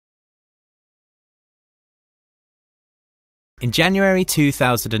In January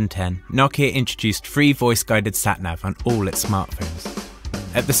 2010, Nokia introduced free voice-guided sat-nav on all its smartphones.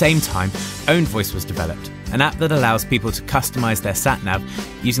 At the same time, Own Voice was developed, an app that allows people to customise their sat-nav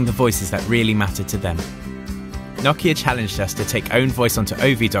using the voices that really matter to them. Nokia challenged us to take Own Voice onto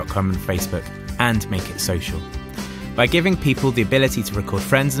OV.com and Facebook and make it social. By giving people the ability to record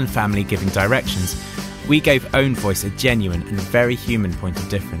friends and family giving directions, we gave Own Voice a genuine and very human point of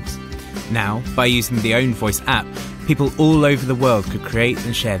difference. Now, by using the Own Voice app, people all over the world could create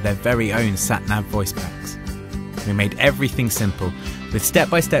and share their very own sat-nav voice packs. We made everything simple, with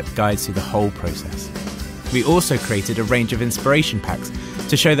step-by-step guides through the whole process. We also created a range of inspiration packs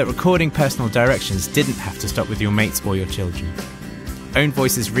to show that recording personal directions didn't have to stop with your mates or your children. Own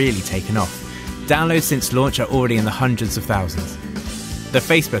Voice has really taken off. Downloads since launch are already in the hundreds of thousands. The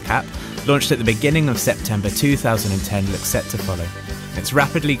Facebook app, launched at the beginning of September 2010, looks set to follow. It's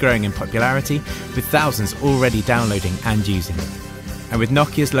rapidly growing in popularity, with thousands already downloading and using it. And with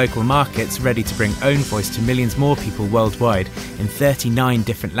Nokia's local markets ready to bring Own Voice to millions more people worldwide in 39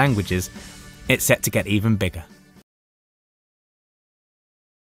 different languages, it's set to get even bigger.